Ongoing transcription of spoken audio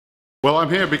Well,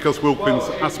 I'm here because Will Quince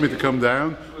asked me to come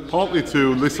down, partly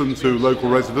to listen to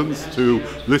local residents, to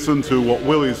listen to what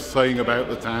Will is saying about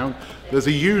the town. There's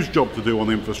a huge job to do on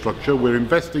infrastructure. We're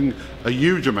investing a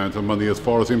huge amount of money as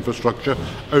far as infrastructure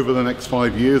over the next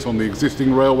 5 years on the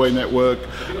existing railway network,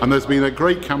 and there's been a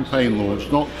great campaign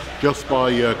launched, not just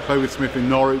by Chloe Smith in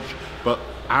Norwich, but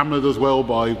hammered as well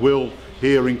by Will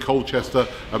here in Colchester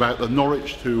about the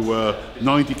Norwich to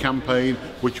 90 campaign,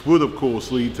 which would of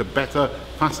course lead to better,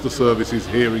 faster services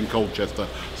here in Colchester.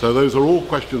 So those are all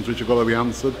questions which have got to be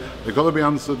answered. They've got to be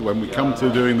answered when we come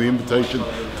to doing the invitation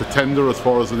to tender as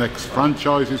far as the next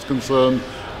franchise is concerned.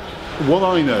 What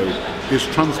I know is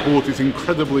transport is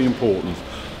incredibly important,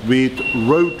 be it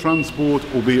road transport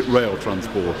or be it rail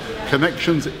transport.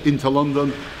 Connections into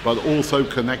London, but also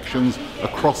connections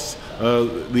across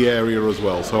the area as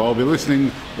well. So I'll be listening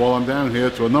while I'm down here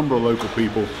to a number of local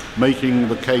people making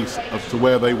the case as to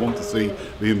where they want to see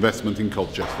the investment in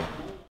Colchester.